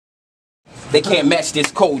They can't match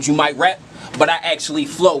this code. You might rap, but I actually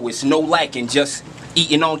flow. It's no lacking, just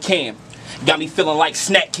eating on cam. Got me feeling like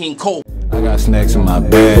Snack King Cole. I got snacks in my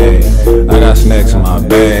bag. I got snacks in my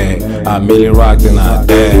bag. I million rocked and I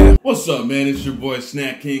dab. What's up, man? It's your boy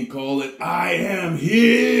Snack King Cole, and I am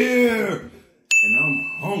here. And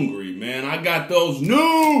I'm hungry, man. I got those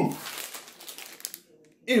new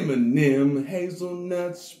M&M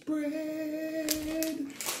hazelnut spread.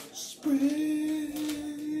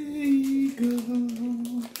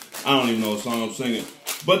 I don't even know what song I'm singing,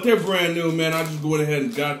 but they're brand new, man. I just went ahead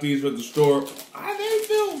and got these at the store. They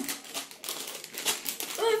feel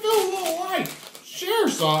a little light. Share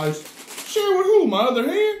size. Share with who? My other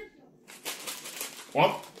hand?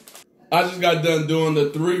 Well, I just got done doing the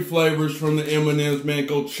 3 flavors from the M&Ms, man.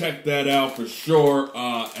 Go check that out for sure.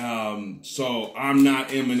 So I'm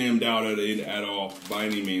not M&M'd out at all, by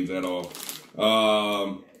any means at all.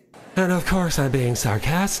 And of course I'm being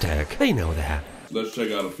sarcastic. They know that. Let's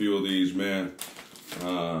check out a few of these, man.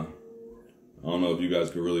 I don't know if you guys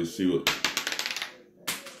can really see what...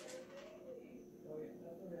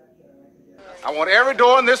 I want every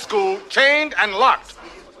door in this school chained and locked.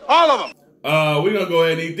 All of them. We're gonna go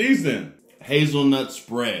ahead and eat these then. Hazelnut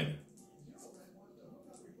spread.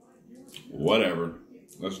 Whatever.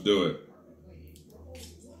 Let's do it.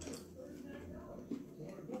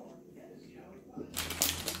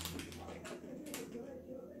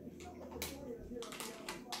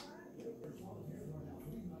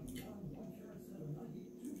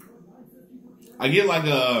 I get like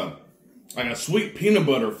a sweet peanut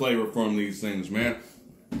butter flavor from these things, man.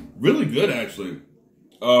 Really good, actually.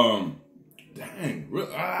 Dang.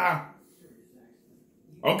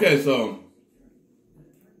 Okay, so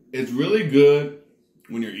it's really good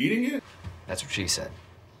when you're eating it. That's what she said.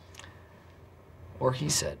 Or he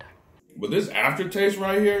said. But this aftertaste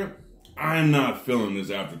right here, I'm not feeling this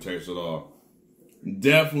aftertaste at all.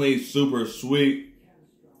 Definitely super sweet.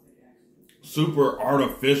 Super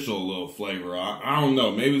artificial little flavor. I don't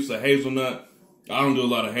know. Maybe it's a hazelnut. I don't do a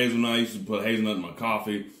lot of hazelnut. I used to put hazelnut in my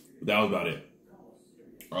coffee, but that was about it.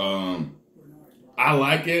 I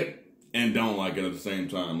like it and don't like it at the same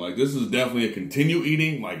time. Like, this is definitely a continue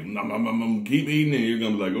eating. Like, keep eating, and you're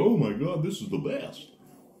going to be like, oh my God, this is the best.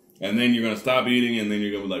 And then you're going to stop eating, and then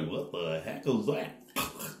you're going to be like, what the heck is that?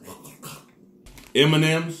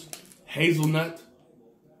 M&M's, hazelnut,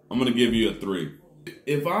 I'm going to give you a 3.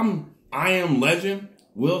 If I Am Legend,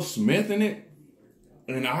 Will Smith in it,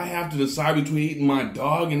 and I have to decide between eating my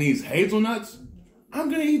dog and these hazelnuts, I'm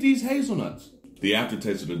going to eat these hazelnuts. The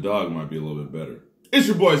aftertaste of the dog might be a little bit better. It's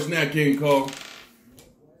your boy Snack King Cole.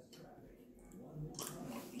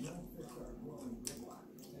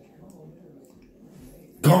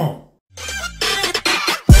 Gone.